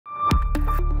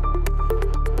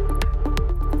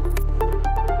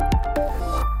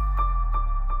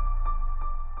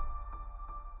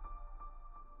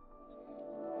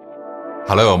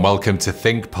Hello and welcome to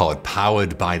Thinkpod,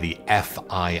 powered by the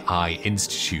FII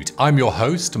Institute. I'm your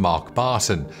host, Mark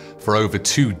Barton. For over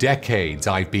 2 decades,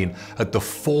 I've been at the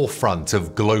forefront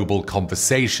of global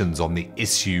conversations on the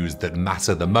issues that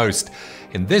matter the most.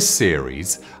 In this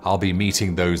series, I'll be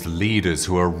meeting those leaders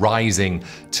who are rising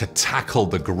to tackle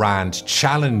the grand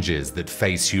challenges that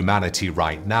face humanity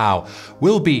right now.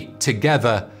 We'll be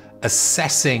together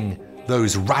assessing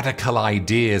those radical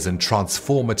ideas and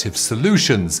transformative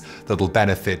solutions that'll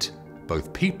benefit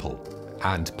both people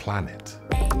and planet.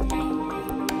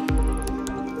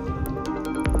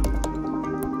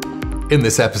 In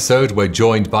this episode, we're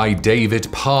joined by David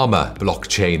Palmer,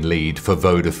 blockchain lead for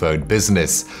Vodafone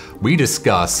Business. We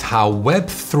discuss how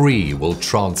Web3 will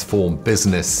transform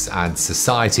business and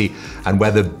society and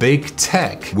whether big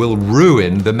tech will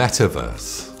ruin the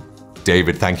metaverse.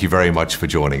 David, thank you very much for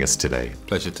joining us today.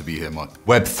 Pleasure to be here, Mark.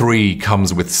 Web3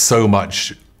 comes with so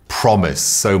much promise,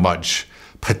 so much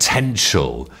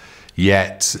potential,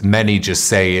 yet many just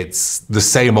say it's the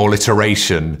same old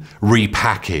iteration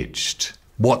repackaged.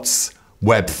 What's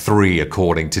Web3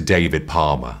 according to David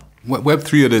Palmer?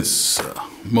 Web3 at its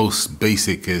most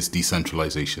basic is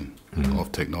decentralization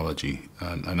of technology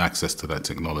and access to that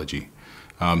technology.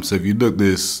 So if you look,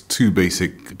 there's 2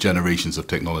 basic generations of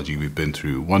technology we've been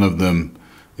through. One of them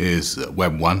is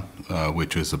Web 1,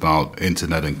 which was about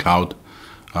internet and cloud.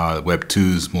 Web 2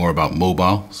 is more about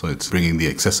mobile, so it's bringing the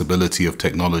accessibility of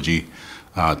technology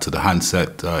to the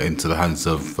handset, into the hands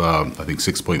of, I think,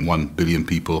 6.1 billion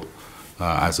people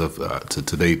as of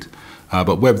to date.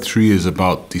 But Web 3 is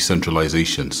about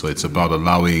decentralization, so it's about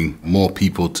allowing more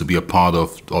people to be a part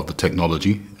of the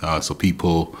technology. So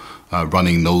people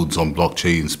running nodes on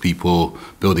blockchains, people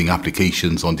building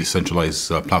applications on decentralized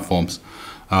platforms.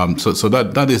 So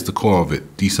that is the core of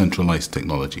it, decentralized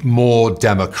technology. More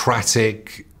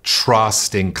democratic,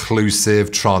 trust,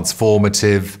 inclusive,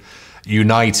 transformative,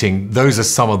 uniting. Those are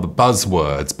some of the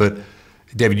buzzwords. But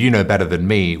David, you know better than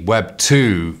me, Web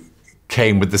 2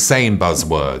 came with the same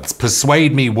buzzwords.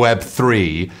 Persuade me Web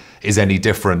 3 is any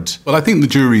different. Well, I think the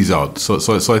jury's out. So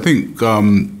I think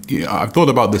I've thought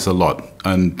about this a lot.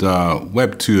 And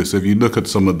Web 2, so if you look at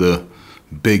some of the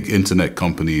big internet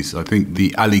companies, I think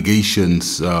the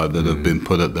allegations that have been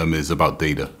put at them is about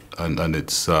data. And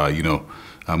it's,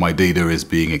 my data is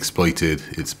being exploited.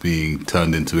 It's being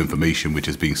turned into information which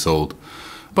is being sold.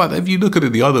 But if you look at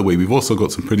it the other way, we've also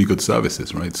got some pretty good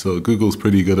services, right? So Google's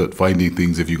pretty good at finding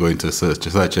things if you go into a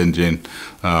search engine.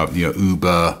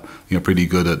 Uber, pretty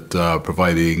good at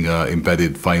providing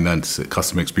embedded finance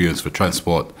customer experience for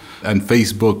transport. And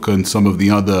Facebook and some of the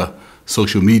other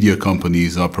social media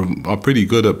companies are pretty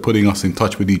good at putting us in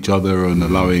touch with each other and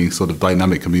allowing sort of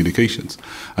dynamic communications.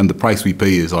 And the price we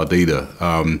pay is our data.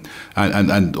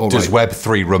 Does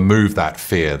Web3 remove that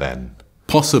fear then?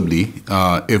 Possibly,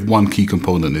 if one key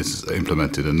component is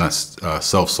implemented, and that's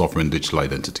self-sovereign digital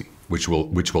identity, which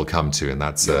we'll come to, and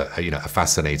that's a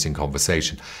fascinating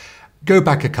conversation. Go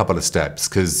back a couple of steps,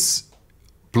 because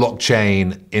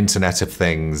blockchain, Internet of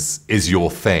Things is your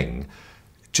thing.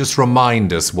 Just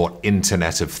remind us what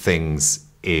Internet of Things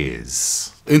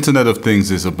is. Internet of Things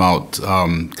is about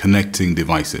connecting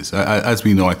devices. As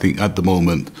we know, I think at the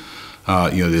moment,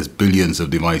 there's billions of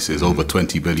devices, over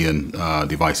 20 billion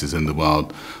devices in the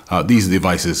world. These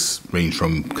devices range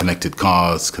from connected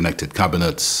cars, connected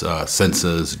cabinets,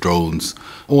 sensors, drones,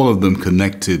 all of them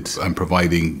connected and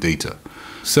providing data.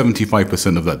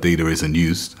 75% of that data isn't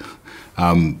used.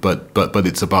 But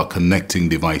it's about connecting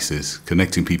devices,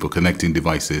 connecting people, connecting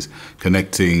devices,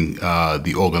 connecting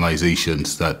the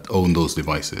organizations that own those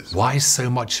devices. Why is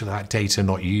so much of that data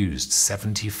not used?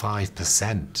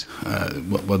 75%.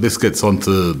 Well, this gets on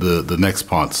to the next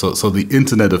part. So the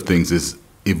Internet of Things is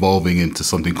evolving into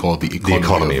something called the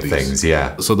economy of things.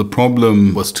 Yeah. So the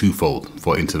problem was twofold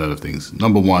for Internet of Things.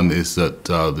 Number one is that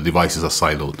the devices are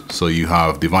siloed. So you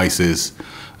have devices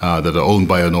that are owned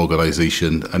by an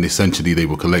organization, and essentially they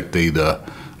will collect data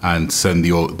and send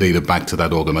the data back to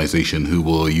that organization, who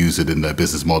will use it in their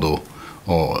business model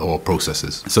or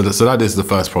processes. So that is the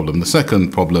first problem. The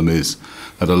second problem is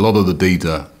that a lot of the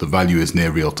data, the value is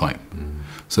near real time.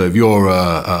 So if you're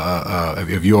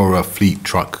a fleet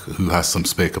truck who has some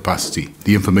spare capacity,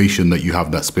 the information that you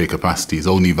have that spare capacity is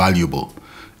only valuable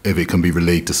if it can be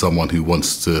relayed to someone who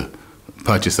wants to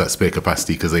purchase that spare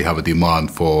capacity because they have a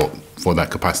demand for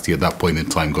that capacity at that point in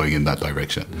time going in that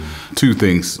direction. 2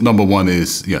 things. Number one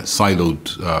is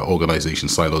siloed organization,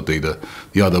 siloed data.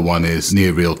 The other one is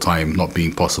near real time not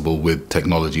being possible with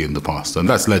technology in the past. And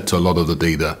that's led to a lot of the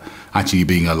data actually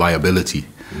being a liability,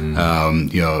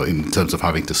 in terms of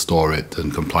having to store it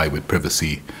and comply with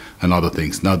privacy and other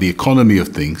things. Now, the economy of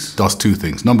things does 2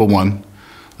 things. Number one,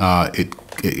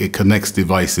 it connects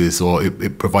devices, or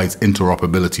it provides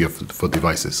interoperability for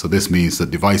devices. So this means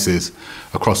that devices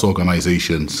across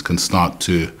organizations can start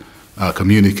to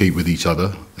communicate with each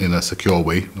other in a secure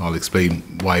way. I'll explain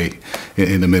why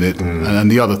in a minute. And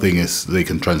the other thing is they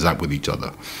can transact with each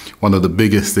other. One of the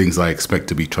biggest things I expect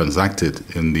to be transacted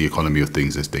in the economy of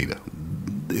things is data.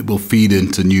 It will feed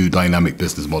into new dynamic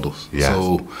business models. Yes.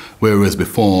 So whereas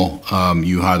before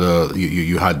you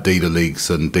had data lakes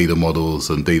and data models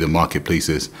and data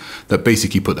marketplaces that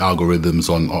basically put algorithms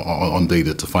on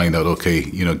data to find out, okay,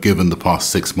 given the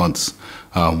past 6 months,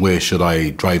 where should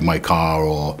I drive my car,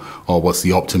 or what's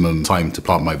the optimum time to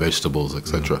plant my vegetables,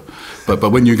 etc.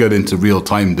 But when you get into real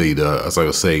time data, as I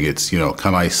was saying, it's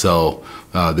can I sell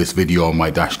this video on my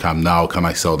dash cam now? Can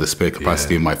I sell this spare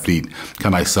capacity in my fleet?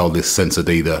 Can I sell this sensor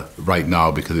data right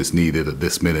now because it's needed at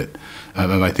this minute?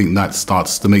 And I think that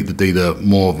starts to make the data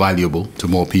more valuable to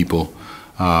more people.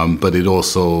 But it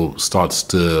also starts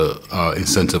to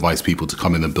incentivize people to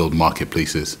come in and build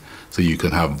marketplaces, so you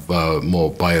can have more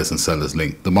buyers and sellers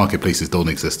linked. The marketplaces don't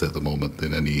exist at the moment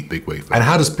in any big way. And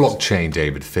how does blockchain,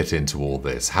 David, fit into all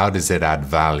this? How does it add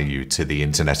value to the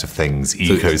Internet of Things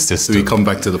ecosystem? So we come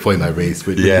back to the point I raised,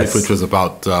 which was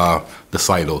about the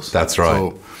silos. That's right.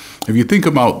 So if you think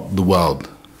about the world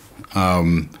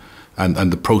and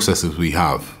the processes we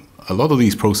have, a lot of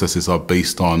these processes are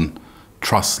based on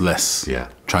trustless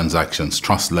transactions,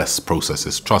 trustless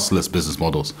processes, trustless business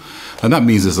models, and that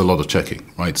means there's a lot of checking,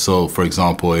 right? So, for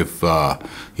example, if a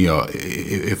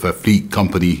fleet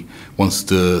company wants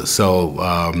to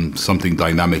sell something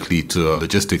dynamically to a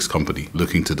logistics company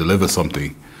looking to deliver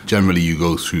something, generally you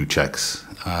go through checks,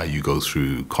 you go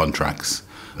through contracts,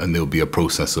 and there'll be a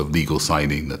process of legal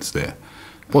signing that's there.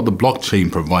 What the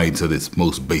blockchain provides at its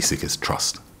most basic is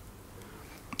trust,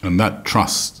 and that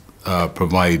trust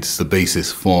provides the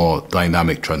basis for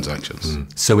dynamic transactions.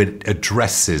 So it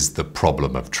addresses the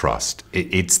problem of trust.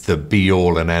 It's the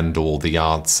be-all and end-all, the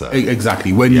answer.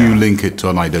 Exactly, when you link it to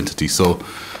an identity. So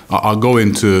I'll go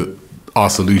into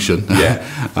our solution.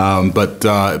 But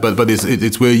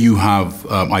it's where you have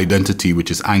identity which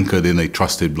is anchored in a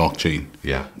trusted blockchain.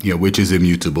 Which is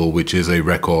immutable, which is a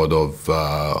record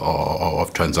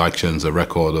of transactions, a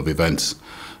record of events.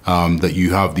 That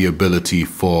you have the ability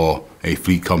for a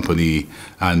fleet company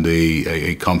and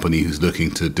a company who's looking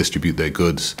to distribute their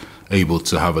goods able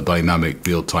to have a dynamic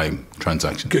real-time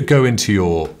transaction. Go into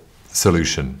your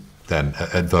solution then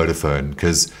at Vodafone,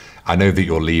 because I know that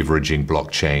you're leveraging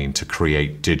blockchain to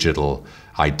create digital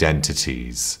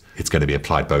identities. It's going to be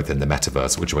applied both in the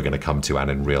metaverse, which we're going to come to, and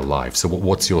in real life. So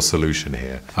what's your solution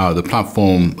here? The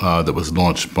platform that was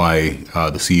launched by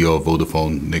the CEO of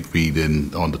Vodafone, Nick Reed,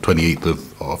 on the 28th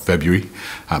of February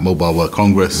at Mobile World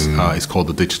Congress is called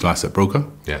the Digital Asset Broker.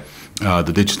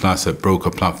 The Digital Asset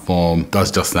Broker platform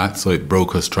does just that. So it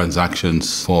brokers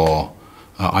transactions for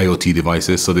IoT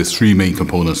devices. So there's three main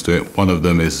components to it. One of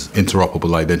them is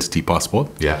interoperable identity passport.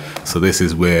 So this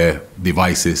is where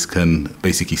devices can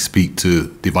basically speak to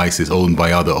devices owned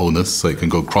by other owners. So it can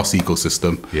go cross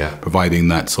ecosystem, providing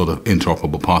that sort of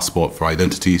interoperable passport for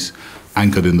identities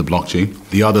anchored in the blockchain.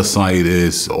 The other side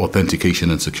is authentication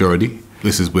and security.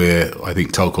 This is where I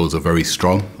think telcos are very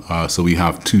strong. So we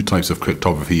have two types of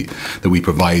cryptography that we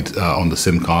provide on the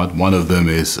SIM card. One of them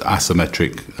is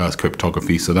asymmetric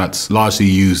cryptography. So that's largely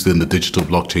used in the digital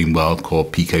blockchain world,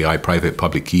 called PKI, private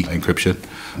public key encryption.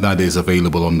 That is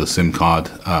available on the SIM card,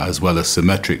 as well as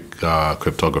symmetric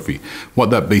cryptography.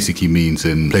 What that basically means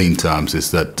in plain terms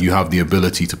is that you have the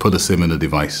ability to put a SIM in a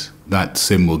device. That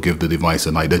SIM will give the device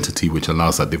an identity which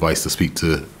allows that device to speak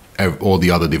to all the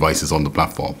other devices on the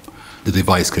platform. The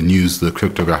device can use the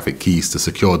cryptographic keys to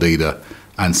secure data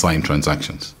and sign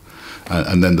transactions.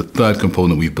 And then the third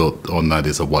component we've built on that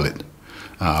is a wallet,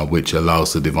 which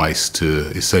allows the device to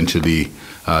essentially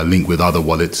link with other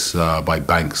wallets by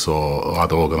banks or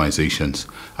other organizations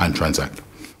and transact.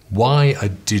 Why are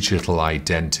digital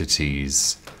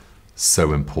identities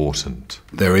so important?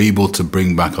 They're able to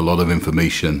bring back a lot of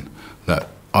information that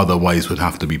otherwise would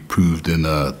have to be proved in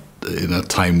a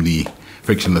timely,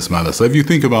 frictionless manner. So if you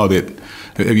think about it,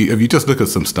 if you just look at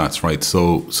some stats, right?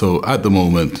 So at the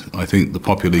moment, I think the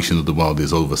population of the world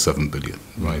is over 7 billion,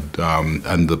 right?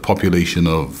 And the population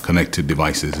of connected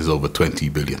devices is over 20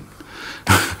 billion.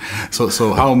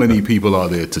 So how many people are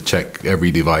there to check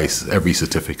every device, every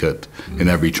certificate, in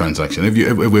every transaction?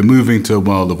 If we're moving to a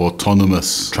world of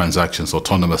autonomous transactions,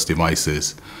 autonomous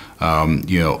devices,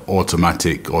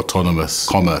 automatic, autonomous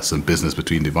commerce and business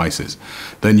between devices,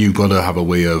 then you've got to have a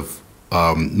way of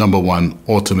number one,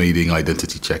 automating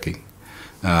identity checking.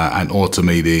 and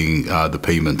automating the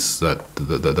payments that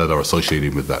are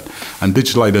associated with that. And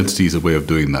digital identity is a way of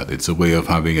doing that. It's a way of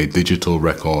having a digital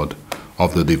record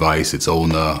of the device, its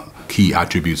owner, key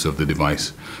attributes of the device,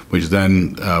 which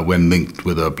then, when linked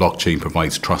with a blockchain,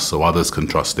 provides trust so others can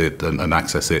trust it and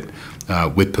access it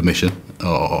with permission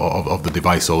of the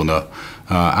device owner.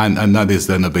 And that is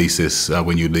then a basis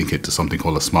when you link it to something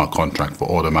called a smart contract for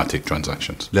automatic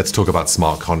transactions. Let's talk about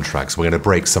smart contracts. We're going to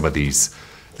break some of this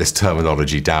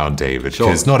terminology down, David, Sure.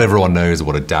 because not everyone knows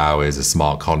what a DAO is, a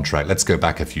smart contract. Let's go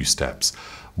back a few steps.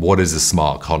 What is a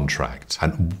smart contract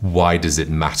and why does it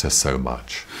matter so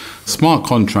much? Smart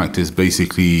contract is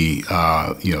basically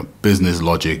business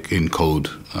logic in code,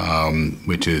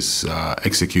 which is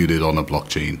executed on a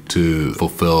blockchain to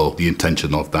fulfill the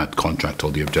intention of that contract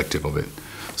or the objective of it.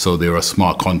 So there are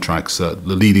smart contracts. The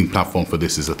leading platform for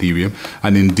this is Ethereum.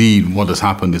 And indeed, what has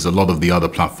happened is a lot of the other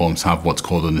platforms have what's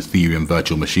called an Ethereum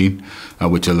virtual machine,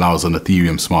 which allows an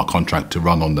Ethereum smart contract to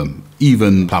run on them.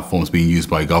 Even platforms being used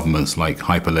by governments like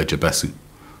Hyperledger Besu,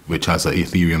 which has an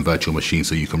Ethereum virtual machine,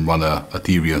 so you can run a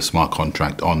Ethereum smart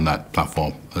contract on that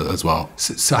platform as well.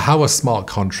 So how are smart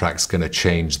contracts going to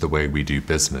change the way we do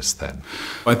business then?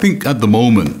 I think at the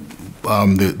moment,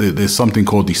 there's something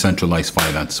called decentralized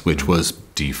finance, which was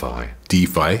DeFi,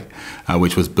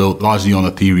 which was built largely on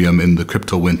Ethereum in the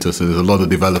crypto winter. So there's a lot of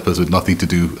developers with nothing to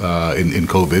do in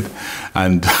COVID,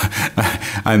 and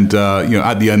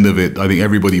at the end of it, I think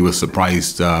everybody was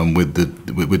surprised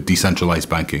with decentralized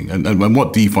banking. And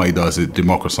what DeFi does, it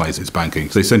democratizes banking.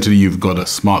 So essentially, you've got a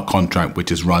smart contract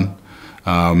which is run.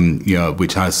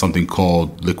 Which has something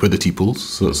called liquidity pools.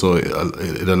 So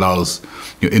it allows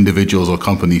individuals or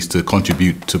companies to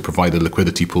contribute to provide a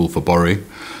liquidity pool for borrowing.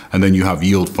 And then you have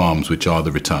yield farms, which are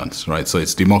the returns, right? So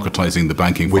it's democratizing the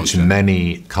banking function. Which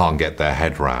many can't get their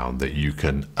head around, that you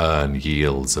can earn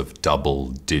yields of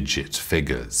double-digit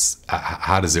figures.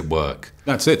 How does it work?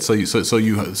 That's it. So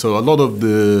a lot of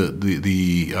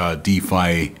the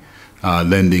DeFi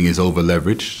lending is over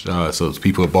leveraged, so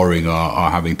people borrowing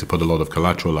are having to put a lot of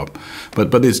collateral up,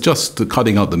 but it's just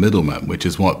cutting out the middleman, which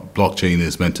is what blockchain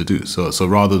is meant to do. So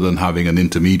rather than having an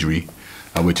intermediary,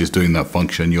 which is doing that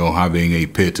function, you're having a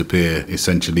peer-to-peer,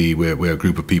 essentially, where a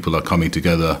group of people are coming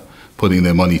together, putting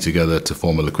their money together to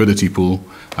form a liquidity pool,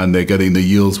 and they're getting the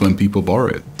yields when people borrow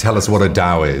it. Tell us what a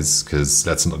DAO is, because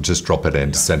let's not just drop it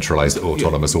in, decentralized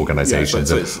autonomous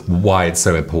organizations, and why it's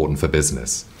so important for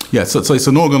business. Yeah, so it's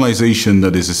an organization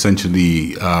that is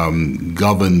essentially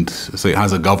governed, so it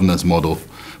has a governance model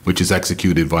which is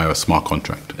executed via a smart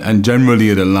contract. And generally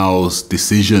it allows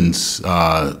decisions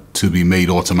to be made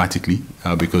automatically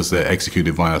because they're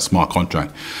executed via a smart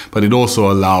contract. But it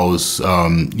also allows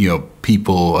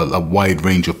people, a wide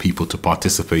range of people, to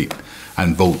participate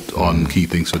and vote on key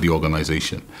things for the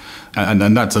organization.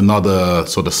 And that's another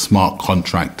sort of smart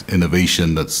contract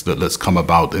innovation that's come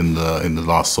about in the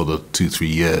last sort of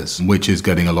 2-3 years, which is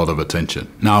getting a lot of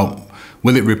attention. Now,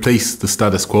 will it replace the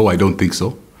status quo? I don't think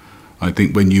so. I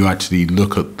think when you actually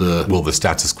look at will the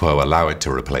status quo allow it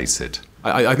to replace it?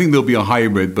 I think there'll be a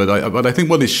hybrid, but I think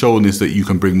what is shown is that you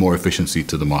can bring more efficiency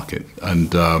to the market.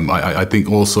 And I think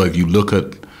also if you look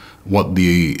at what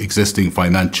the existing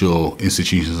financial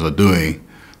institutions are doing,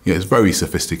 it's very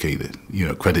sophisticated.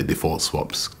 Credit default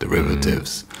swaps,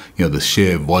 derivatives. The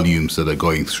sheer volumes that are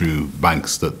going through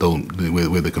banks that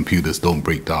where the computers don't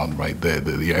break down. Right,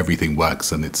 everything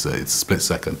works and it's split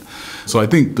second. So I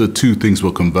think the two things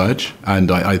will converge,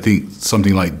 and I think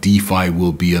something like DeFi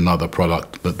will be another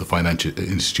product that the financial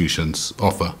institutions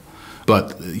offer.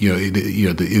 But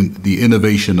the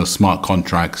innovation of smart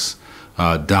contracts,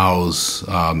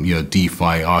 DAOs,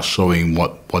 DeFi are showing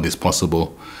what is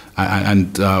possible.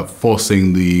 And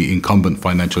forcing the incumbent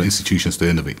financial institutions to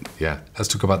innovate. Yeah, let's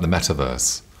talk about the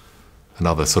metaverse.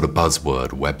 Another sort of buzzword,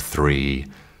 Web3,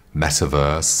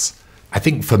 metaverse. I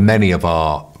think for many of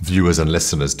our viewers and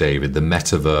listeners, David, the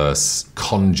metaverse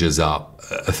conjures up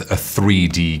a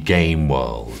 3D game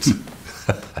world.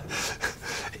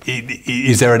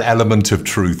 Is there an element of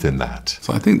truth in that?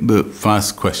 So I think the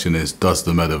first question is, does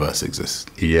the metaverse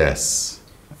exist? Yes.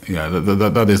 Yeah,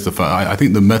 that is the fact. I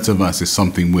think the metaverse is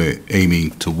something we're aiming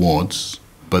towards,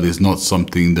 but it's not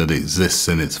something that exists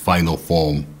in its final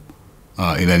form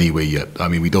in any way yet. I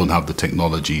mean, we don't have the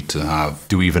technology to have...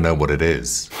 Do we even know what it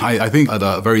is? I think at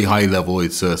a very high level,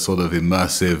 it's a sort of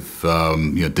immersive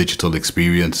digital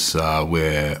experience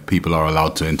where people are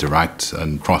allowed to interact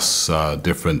and cross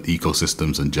different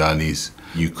ecosystems and journeys.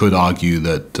 You could argue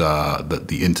that that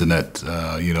the internet,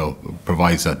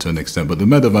 provides that to an extent, but the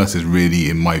metaverse is really,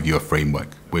 in my view, a framework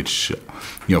which,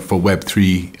 for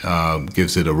Web3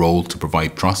 gives it a role to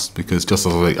provide trust, because just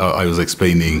as I was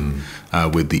explaining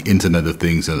with the Internet of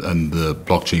Things and the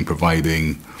blockchain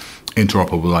providing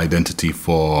interoperable identity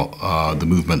for the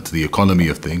movement to the economy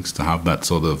of things, to have that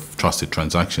sort of trusted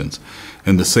transactions.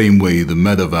 In the same way, the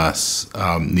metaverse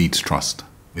needs trust.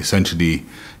 Essentially,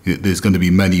 there's going to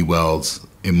be many worlds,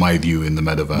 in my view, in the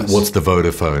metaverse. What's the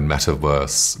Vodafone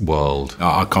metaverse world?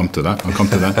 I'll come to that.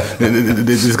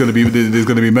 There's going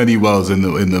to be many worlds in the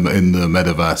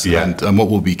metaverse, and what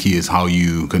will be key is how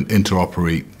you can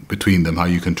interoperate between them, how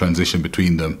you can transition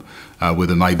between them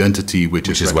with an identity which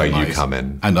is where you come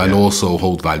in, and also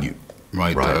hold value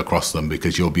right. Across them,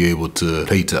 because you'll be able to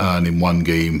play to earn in one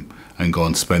game and go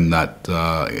and spend that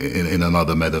in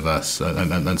another metaverse,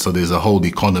 and so there's a whole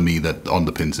economy that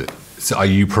underpins it. So are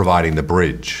you providing the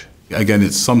bridge? Again,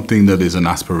 it's something that is an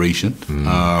aspiration,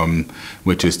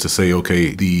 which is to say,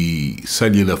 okay, the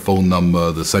cellular phone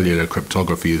number, the cellular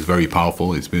cryptography is very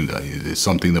powerful. It's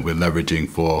something that we're leveraging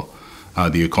for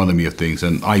the economy of things,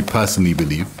 and I personally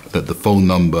believe that the phone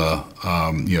number,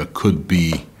 could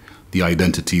be the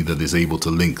identity that is able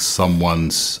to link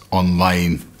someone's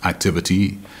online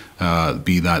activity,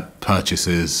 be that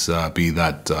purchases, be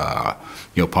that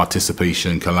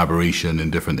participation, collaboration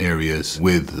in different areas,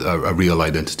 with a real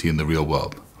identity in the real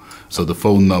world. So the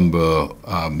phone number,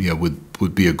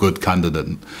 would be a good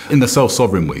candidate in the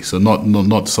self-sovereign way. So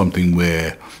not something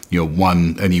where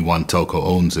any one telco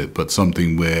owns it, but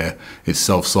something where it's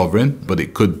self-sovereign, but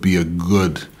it could be a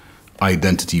good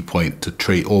identity point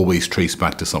to always trace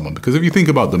back to someone. Because if you think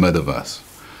about the metaverse,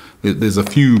 there's a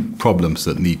few problems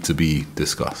that need to be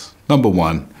discussed. Number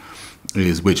one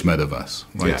is which metaverse,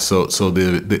 right? Yeah. So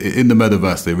in the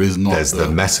metaverse, there's the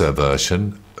meta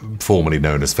version, formerly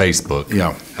known as Facebook,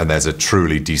 and there's a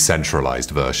truly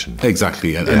decentralized version.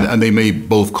 Exactly, and they may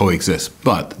both coexist.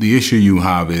 But the issue you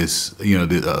have is,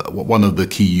 one of the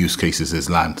key use cases is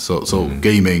land. So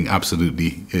gaming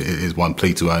absolutely is one,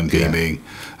 play to earn gaming,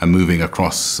 and moving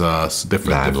across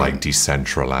different like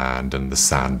Decentraland and the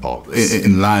Sandbox.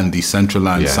 In land,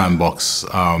 Decentraland, Sandbox,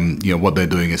 what they're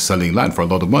doing is selling land for a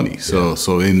lot of money.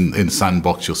 So in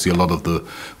Sandbox, you'll see a lot of the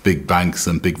big banks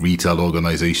and big retail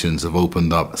organizations have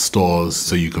opened up stores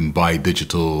so you can buy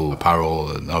digital apparel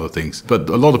and other things. But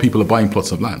a lot of people are buying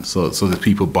plots of land. So there's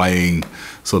people buying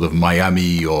sort of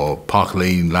Miami or Park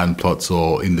Lane land plots,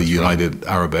 or in the United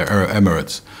Arab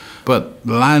Emirates. But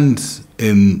land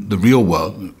in the real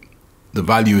world, the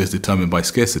value is determined by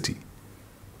scarcity.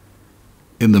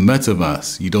 In the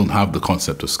metaverse, you don't have the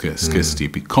concept of scarcity,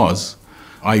 because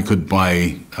I could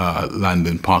buy land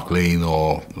in Park Lane,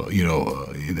 or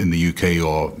in the UK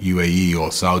or UAE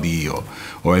or Saudi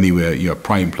or anywhere,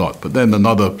 prime plot. But then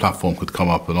another platform could come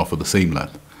up and offer the same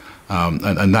land,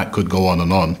 and that could go on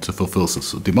and on to fulfill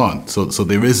demand. So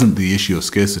there isn't the issue of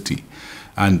scarcity,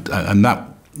 and that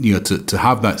to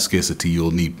have that scarcity,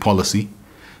 you'll need policy.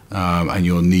 And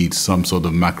you'll need some sort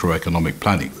of macroeconomic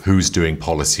planning. Who's doing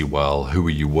policy well? Who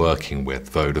are you working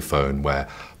with, Vodafone, where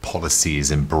policy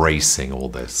is embracing all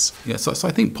this? Yeah, so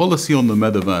I think policy on the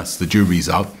metaverse, the jury's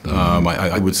out.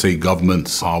 I would say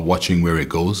governments are watching where it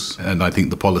goes, and I think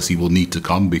the policy will need to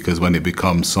come, because when it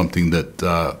becomes something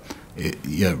that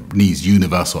needs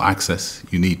universal access,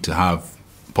 you need to have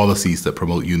policies that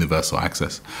promote universal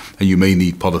access, and you may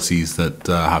need policies that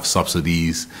have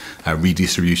subsidies,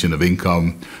 redistribution of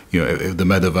income. If the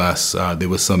metaverse, there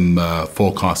was some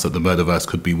forecast that the metaverse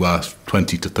could be worth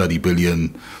 20 to 30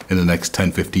 billion in the next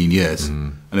 10, 15 years.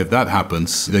 And if that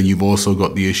happens, then you've also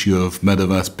got the issue of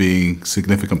metaverse being a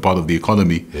significant part of the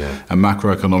economy, and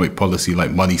macroeconomic policy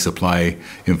like money supply,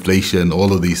 inflation,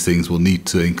 all of these things will need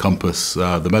to encompass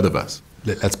the metaverse.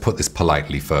 Let's put this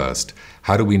politely first.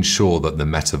 How do we ensure that the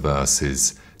metaverse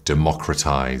is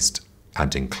democratized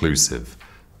and inclusive?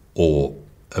 Or,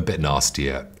 a bit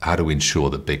nastier, how do we ensure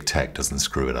that big tech doesn't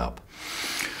screw it up?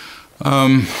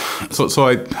 So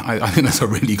I think that's a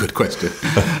really good question.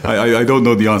 I don't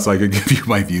know the answer. I can give you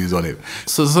my views on it.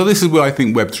 So this is where I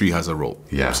think Web3 has a role.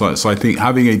 So I think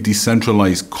having a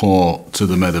decentralized core to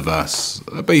the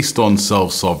metaverse based on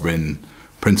self-sovereign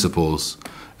principles,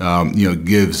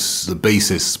 gives the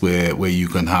basis where you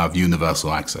can have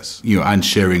universal access, and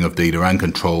sharing of data and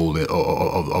control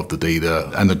of the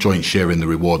data, and the joint share in the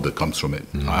reward that comes from it.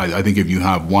 I think if you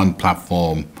have one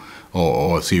platform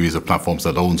or a series of platforms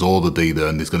that owns all the data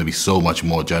and there's going to be so much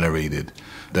more generated,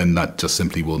 then that just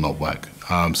simply will not work.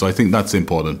 So I think that's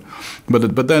important.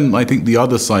 But then I think the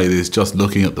other side is just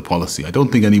looking at the policy. I don't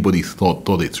think anybody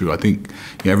thought it through. I think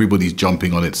everybody's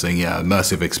jumping on it saying, yeah,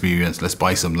 immersive experience, let's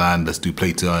buy some land, let's do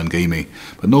play to earn gaming.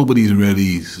 But nobody's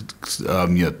really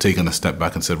taken a step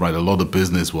back and said, right, a lot of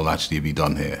business will actually be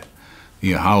done here.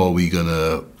 How are we going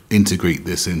to integrate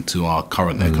this into our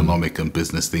current economic and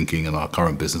business thinking and our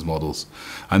current business models?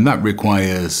 And that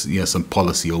requires some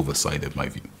policy oversight, in my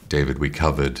view. David, we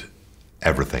covered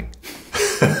everything.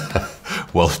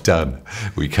 Well done.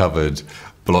 We covered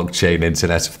blockchain,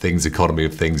 Internet of Things, economy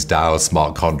of things, DAO,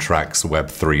 smart contracts,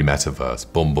 Web3,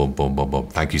 metaverse. Boom, boom, boom, boom, boom.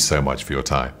 Thank you so much for your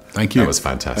time. Thank you. That was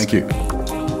fantastic. Thank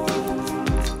you.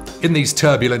 In these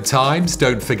turbulent times,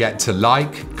 don't forget to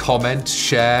like, comment,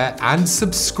 share, and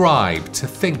subscribe to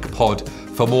ThinkPod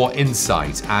for more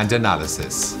insight and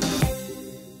analysis.